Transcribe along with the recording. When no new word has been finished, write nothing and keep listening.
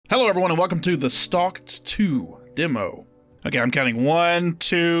Hello everyone and welcome to the Stalked 2 demo. Okay, I'm counting 1,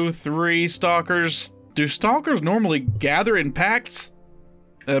 2, 3 stalkers. Do stalkers normally gather in packs?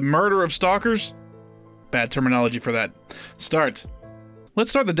 A murder of stalkers? Bad terminology for that. Start.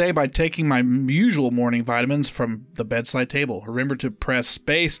 Let's start the day by taking my usual morning vitamins from the bedside table. Remember to press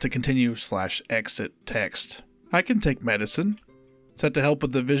space to continue /exit text. I can take medicine. Is that to help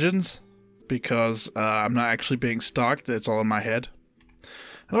with the visions? Because I'm not actually being stalked, it's all in my head.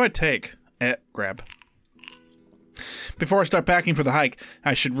 How do I take? Grab. Before I start packing for the hike,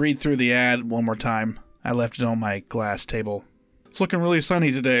 I should read through the ad one more time. I left it on my glass table. It's looking really sunny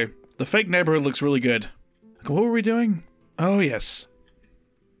today. The fake neighborhood looks really good. What were we doing? Oh, yes.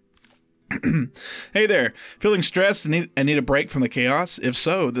 Hey there. Feeling stressed and need a break from the chaos? If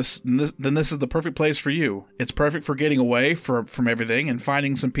so, then this is the perfect place for you. It's perfect for getting away from everything and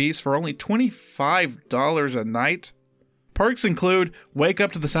finding some peace for only $25 a night. Perks include wake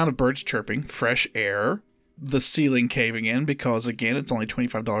up to the sound of birds chirping, fresh air, the ceiling caving in because, again, it's only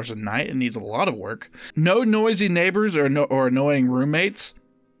 $25 a night and needs a lot of work, no noisy neighbors or annoying roommates,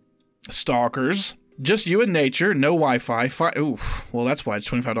 stalkers, just you and nature, no Wi-Fi. Well, that's why it's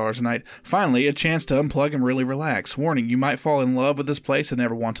 $25 a night. Finally, a chance to unplug and really relax. Warning, you might fall in love with this place and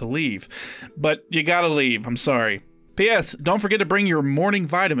never want to leave. But you gotta leave, I'm sorry. P.S. Don't forget to bring your morning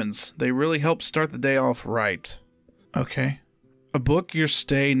vitamins. They really help start the day off right. Okay. Book your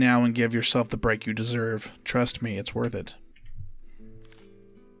stay now and give yourself the break you deserve. Trust me, it's worth it.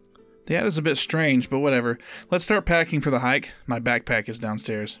 The ad is a bit strange, but whatever. Let's start packing for the hike. My backpack is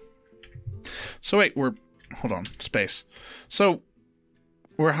downstairs. So wait, hold on, space. So,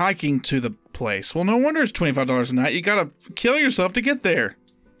 we're hiking to the place. Well, no wonder it's $25 a night. You gotta kill yourself to get there.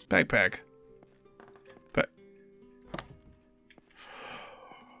 Backpack. But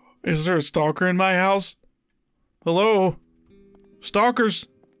is there a stalker in my house? Hello? Stalker's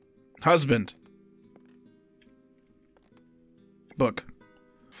husband. Book.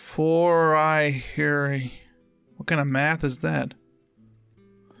 For I hear. What kind of math is that?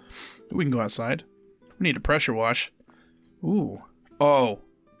 We can go outside. We need a pressure wash. Ooh. Oh.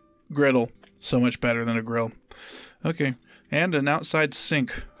 Griddle. So much better than a grill. Okay. And an outside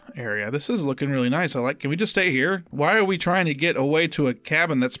sink area. This is looking really nice. Can we just stay here? Why are we trying to get away to a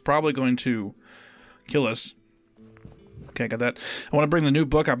cabin that's probably going to kill us? Okay, I got that. I want to bring the new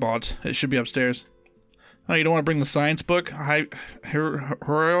book I bought. It should be upstairs. Oh, you don't want to bring the science book? How do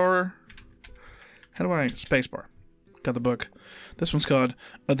I... Spacebar. Got the book. This one's called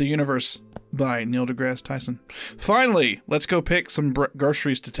The Universe by Neil deGrasse Tyson. Finally! Let's go pick some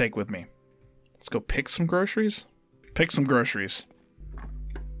groceries to take with me. Let's go pick some groceries? Pick some groceries.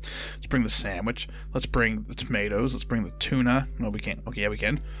 Let's bring the sandwich. Let's bring the tomatoes. Let's bring the tuna. No, we can't. Okay, yeah, we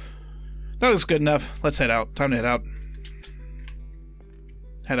can. That looks good enough. Let's head out. Time to head out.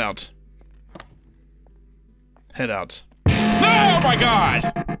 Head out. Head out. Oh my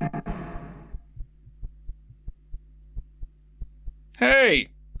god!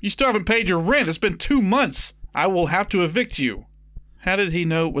 Hey! You still haven't paid your rent. It's been 2 months. I will have to evict you. How did he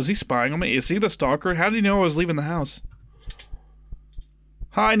know? Was he spying on me? Is he the stalker? How did he know I was leaving the house?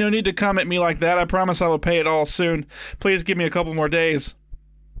 Hi, no need to come at me like that. I promise I will pay it all soon. Please give me a couple more days.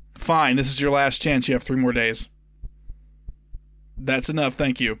 Fine, this is your last chance. You have 3 more days. That's enough,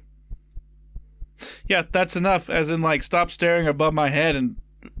 thank you. Yeah, that's enough, as in, like, stop staring above my head and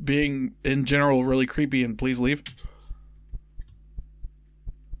being, in general, really creepy and please leave.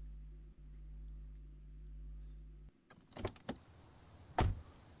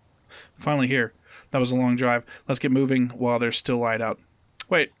 Finally here. That was a long drive. Let's get moving while there's still light out.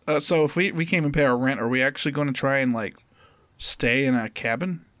 Wait, so if we can't even pay our rent, are we actually going to try and, like, stay in a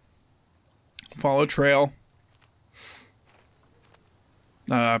cabin? Follow trail.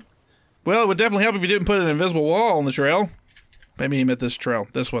 Well, it would definitely help if you didn't put an invisible wall on the trail. Maybe you meant this trail.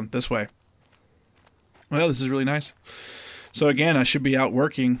 This one. This way. Well, this is really nice. So again, I should be out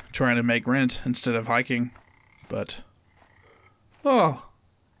working, trying to make rent instead of hiking. But... oh.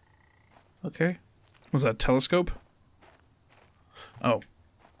 Okay. Was that a telescope? Oh.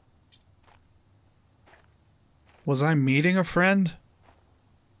 Was I meeting a friend?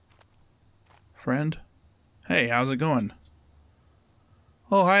 Friend? Hey, how's it going?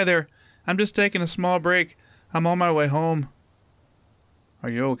 Oh, hi there. I'm just taking a small break. I'm on my way home. Are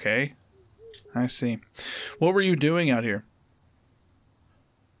you okay? I see. What were you doing out here?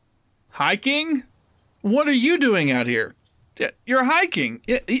 Hiking? What are you doing out here? You're hiking.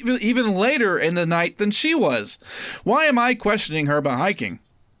 Even later in the night than she was. Why am I questioning her about hiking?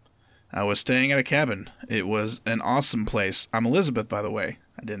 I was staying at a cabin. It was an awesome place. I'm Elizabeth, by the way.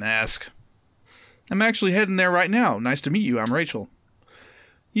 I didn't ask. I'm actually heading there right now. Nice to meet you. I'm Rachel.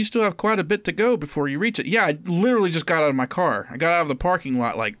 You still have quite a bit to go before you reach it. Yeah, I literally just got out of my car. I got out of the parking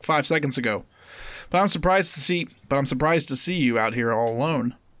lot like 5 seconds ago. But I'm surprised to see you out here all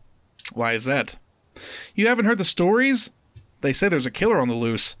alone. Why is that? You haven't heard the stories? They say there's a killer on the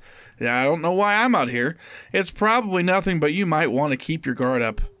loose. Yeah, I don't know why I'm out here. It's probably nothing, but you might want to keep your guard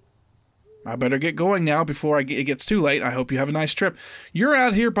up. I better get going now before it gets too late. I hope you have a nice trip. You're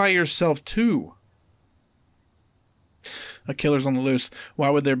out here by yourself, too. A killer's on the loose. Why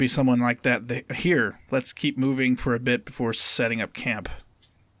would there be someone like that here? Let's keep moving for a bit before setting up camp.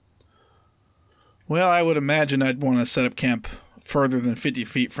 Well, I would imagine I'd want to set up camp further than 50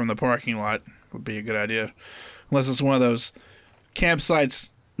 feet from the parking lot. Would be a good idea. Unless it's one of those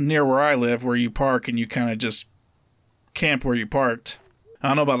campsites near where I live where you park and you kind of just camp where you parked. I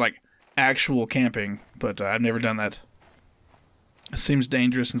don't know about, like, actual camping, but I've never done that. It seems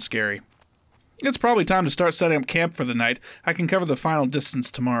dangerous and scary. It's probably time to start setting up camp for the night. I can cover the final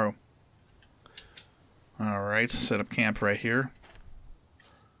distance tomorrow. Alright, set up camp right here.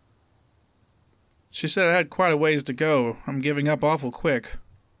 She said I had quite a ways to go. I'm giving up awful quick.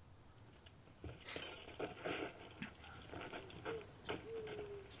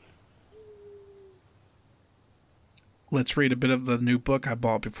 Let's read a bit of the new book I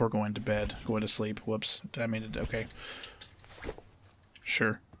bought before going to sleep. Whoops. I mean it. Okay.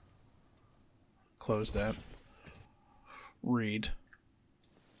 Sure. Close that. Read.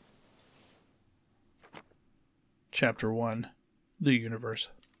 Chapter 1. The Universe.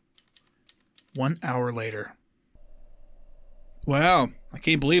 1 hour later. Wow, I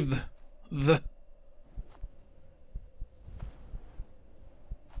can't believe the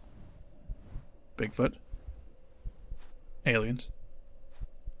Bigfoot. Aliens.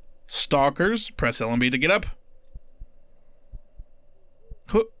 Stalkers. Press L and B to get up.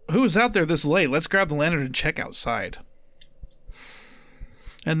 Who is out there this late? Let's grab the lantern and check outside.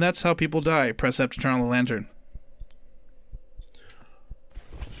 And that's how people die. Press F to turn on the lantern.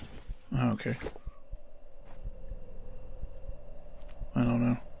 Okay. I don't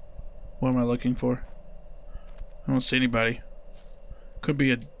know. What am I looking for? I don't see anybody. Could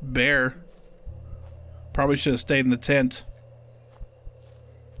be a bear. Probably should have stayed in the tent.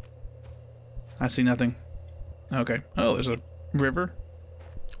 I see nothing. Okay. Oh, there's a river.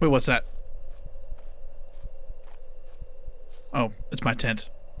 Wait, what's that? Oh, it's my tent.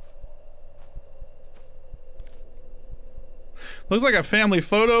 Looks like a family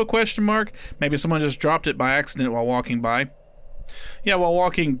photo, question mark. Maybe someone just dropped it by accident while walking by. Yeah, while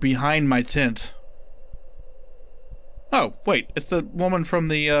walking behind my tent. Oh, wait, it's the woman from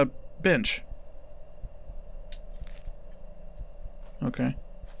the bench. Okay.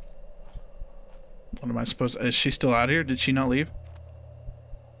 What am I supposed to... Is she still out here? Did she not leave?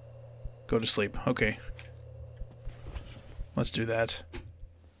 Go to sleep. Okay. Let's do that.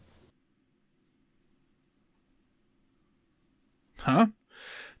 Huh?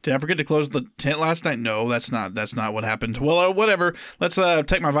 Did I forget to close the tent last night? No, that's not what happened. Well, whatever. Let's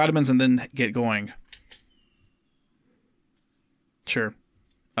take my vitamins and then get going. Sure.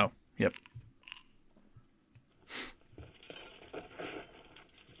 Oh, yep.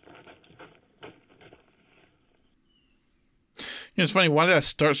 You know, it's funny, why did I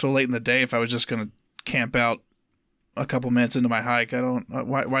start so late in the day if I was just going to camp out a couple minutes into my hike? I don't...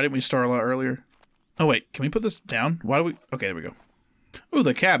 why didn't we start a lot earlier? Oh, wait. Can we put this down? Why do we... Okay, there we go. Ooh,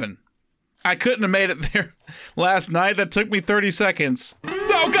 the cabin. I couldn't have made it there last night. That took me 30 seconds.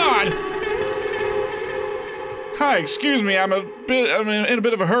 Oh, God! Hi, excuse me. I'm in a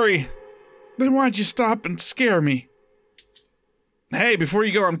bit of a hurry. Then why'd you stop and scare me? Hey, before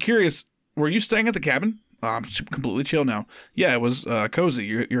you go, I'm curious. Were you staying at the cabin? I'm completely chill now. Yeah, it was cozy.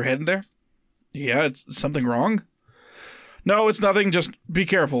 You're heading there? Yeah, it's something wrong? No, it's nothing. Just be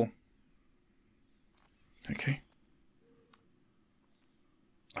careful. Okay.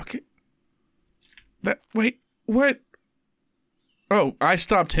 Okay. Wait, what? Oh, I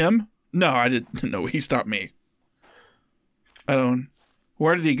stopped him? No, I didn't. No, he stopped me.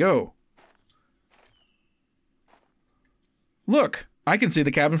 Where did he go? Look, I can see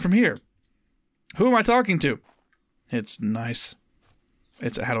the cabin from here. Who am I talking to? It's nice.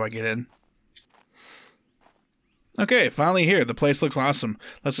 How do I get in? Okay, finally here. The place looks awesome.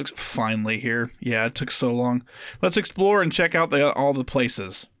 Finally here. Yeah, it took so long. Let's explore and check out all the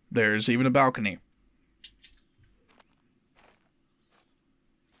places. There's even a balcony.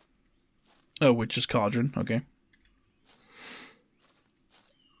 Oh, witch's cauldron. Okay.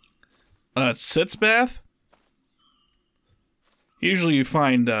 Sitz bath? Usually you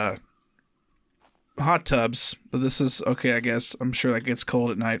find, hot tubs, but this is okay, I guess. I'm sure that gets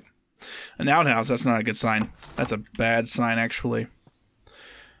cold at night. An outhouse, that's not a good sign. That's a bad sign, actually.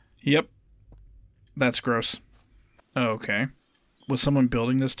 Yep. That's gross. Okay. Was someone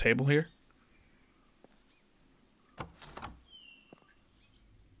building this table here?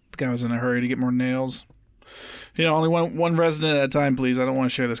 The guy was in a hurry to get more nails. You know, only one resident at a time, please. I don't want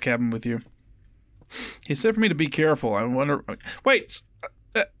to share this cabin with you. He said for me to be careful. I wonder... Wait!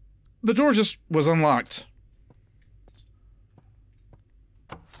 The door just was unlocked.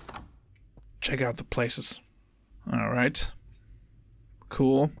 Check out the places. Alright.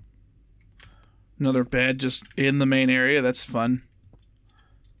 Cool. Another bed just in the main area. That's fun.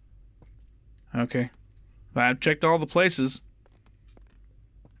 Okay. I've checked all the places.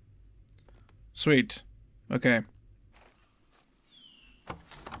 Sweet. Okay.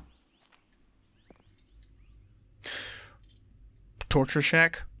 Torture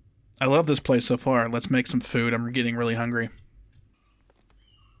shack? I love this place so far. Let's make some food. I'm getting really hungry.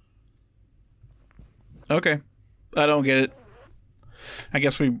 Okay. I don't get it. I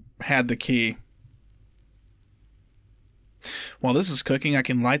guess we had the key. While this is cooking, I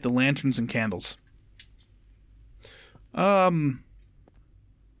can light the lanterns and candles. Okay,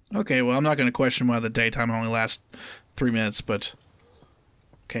 well, I'm not going to question why the daytime only lasts 3 minutes, but...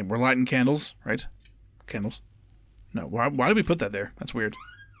 Okay, we're lighting candles, right? Candles. No, why did we put that there? That's weird.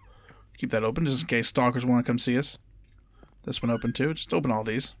 Keep that open just in case stalkers want to come see us. This one open too. Just open all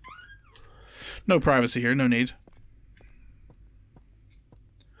these. No privacy here, no need.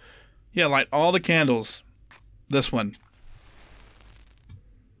 Yeah, light all the candles. This one.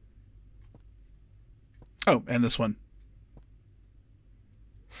 Oh, and this one.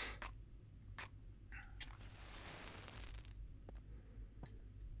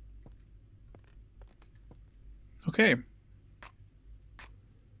 Okay.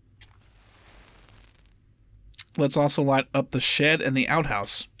 Let's also light up the shed and the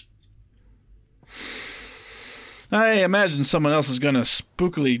outhouse. I imagine someone else is going to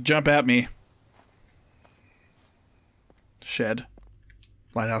spookily jump at me. Shed.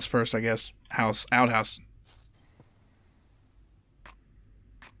 Lighthouse first, I guess. House. Outhouse.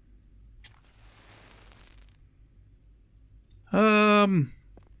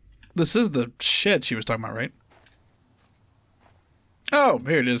 This is the shed she was talking about, right? Oh,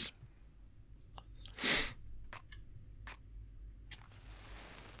 here it is.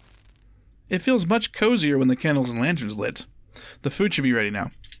 It feels much cozier when the candles and lanterns lit. The food should be ready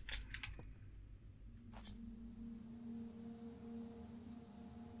now.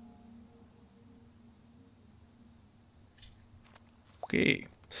 Okay.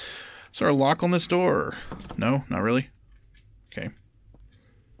 Is there a lock on this door? No, not really. Okay.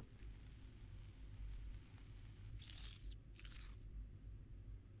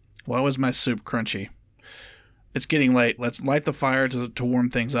 Why was my soup crunchy? It's getting late. Let's light the fire to warm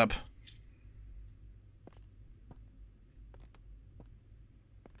things up.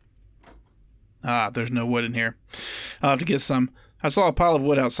 Ah, there's no wood in here. I'll have to get some. I saw a pile of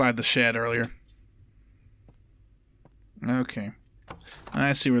wood outside the shed earlier. Okay.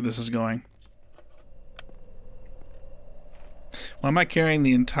 I see where this is going. Why am I carrying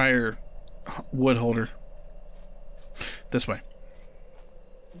the entire wood holder? This way.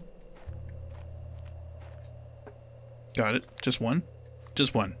 Got it. Just one?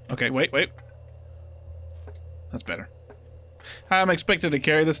 Just one. Okay, wait. That's better. I'm expected to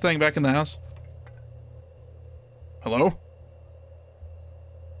carry this thing back in the house. Hello?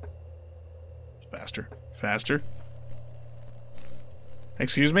 Faster. Faster.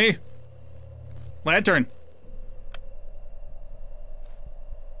 Excuse me? Lantern!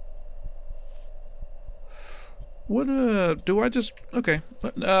 What, do I just... Okay.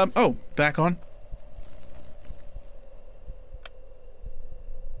 Oh, back on.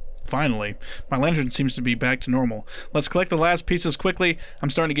 Finally. My lantern seems to be back to normal. Let's collect the last pieces quickly. I'm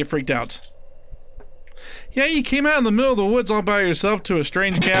starting to get freaked out. Yeah, you came out in the middle of the woods all by yourself to a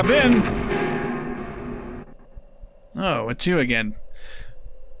strange cabin. Oh, it's you again.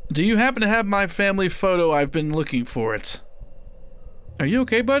 Do you happen to have my family photo? I've been looking for it. Are you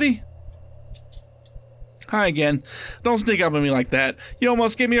okay, buddy? Hi again. Don't sneak up on me like that. You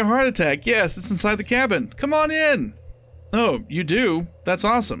almost gave me a heart attack. Yes, it's inside the cabin. Come on in. Oh, you do? That's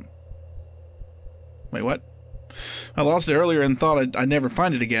awesome. Wait, what? I lost it earlier and thought I'd never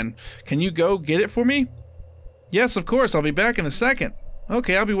find it again. Can you go get it for me? Yes, of course. I'll be back in a second.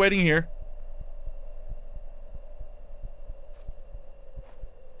 Okay, I'll be waiting here.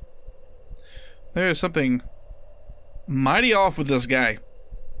 There's something mighty off with this guy.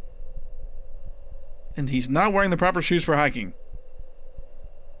 And he's not wearing the proper shoes for hiking.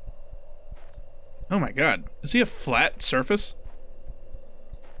 Oh my god. Is he a flat surface?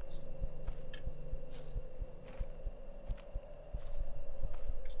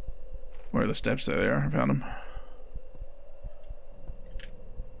 Where are the steps? There they are. I found them.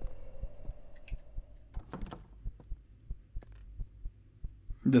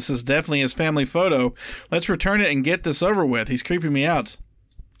 This is definitely his family photo. Let's return it and get this over with. He's creeping me out.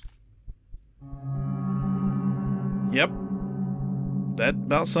 Yep. That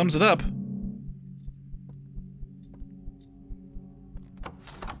about sums it up.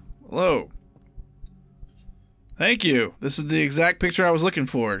 Hello. Thank you. This is the exact picture I was looking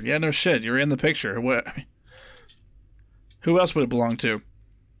for. Yeah, no shit. You're in the picture. What? Who else would it belong to?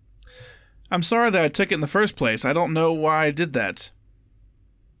 I'm sorry that I took it in the first place. I don't know why I did that.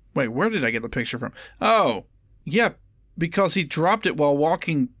 Wait, where did I get the picture from? Oh, yeah, because he dropped it while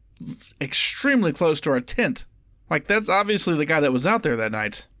walking extremely close to our tent. Like, that's obviously the guy that was out there that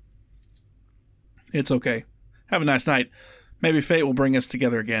night. It's okay. Have a nice night. Maybe fate will bring us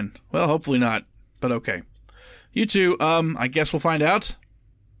together again. Well, hopefully not, but okay. You two, I guess we'll find out.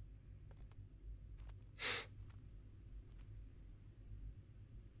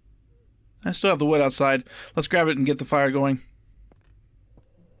 I still have the wood outside. Let's grab it and get the fire going.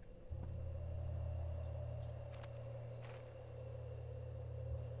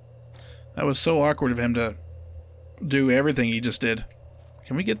 That was so awkward of him to do everything he just did.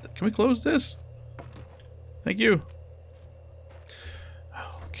 Can we close this? Thank you.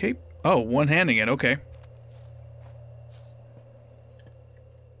 Okay. Oh, one-handing it. Okay.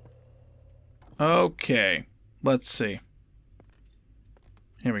 Okay. Let's see.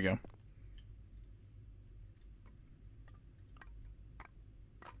 Here we go.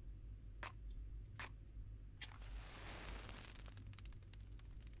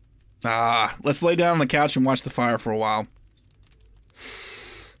 Let's lay down on the couch and watch the fire for a while.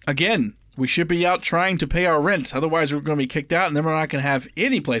 Again, we should be out trying to pay our rent. Otherwise, we're going to be kicked out, and then we're not going to have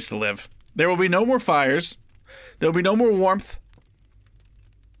any place to live. There will be no more fires. There will be no more warmth.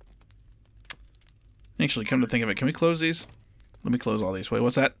 Actually, come to think of it, can we close these? Let me close all these. Wait,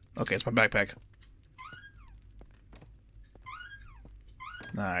 what's that? Okay, it's my backpack.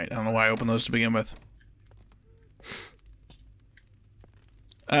 Alright, I don't know why I opened those to begin with.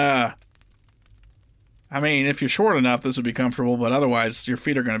 I mean, if you're short enough, this would be comfortable, but otherwise, your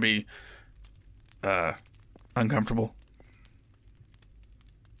feet are going to be, uncomfortable.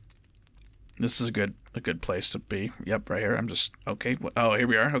 This is a good place to be. Yep, right here. I'm just, okay. Oh, here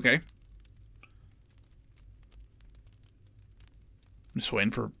we are. Okay. I'm just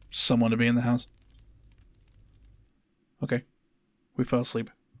waiting for someone to be in the house. Okay. We fell asleep.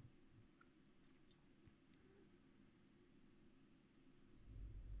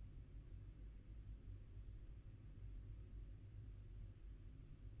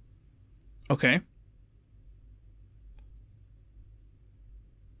 Okay.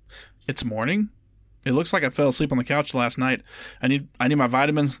 It's morning? It looks like I fell asleep on the couch last night. I need my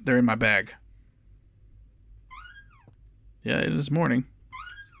vitamins. They're in my bag. Yeah, it is morning.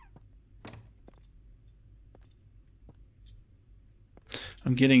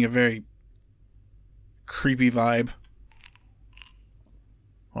 I'm getting a very creepy vibe.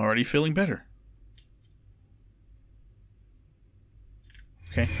 Already feeling better.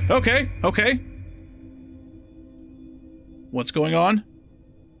 Okay. Okay. Okay. What's going on?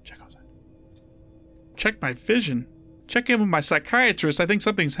 Check outside. Check my vision. Check in with my psychiatrist. I think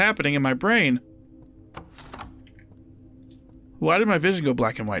something's happening in my brain. Why did my vision go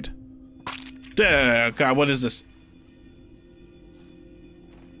black and white? God, what is this?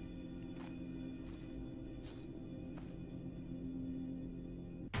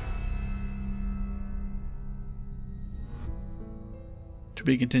 To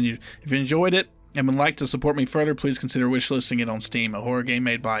be continued. If you enjoyed it and would like to support me further, please consider wishlisting it on Steam, a horror game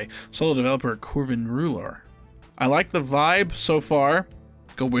made by solo developer Corvin Ruler. I like the vibe so far.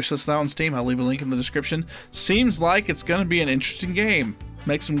 Go wishlist that on Steam. I'll leave a link in the description. Seems like it's going to be an interesting game. I'm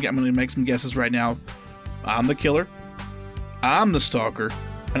going to make some guesses right now. I'm the killer. I'm the stalker.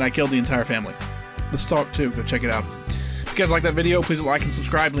 And I killed the entire family. The Stalk too. Go check it out. If you guys like that video, please like and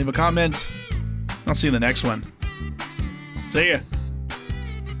subscribe and leave a comment. I'll see you in the next one. See ya.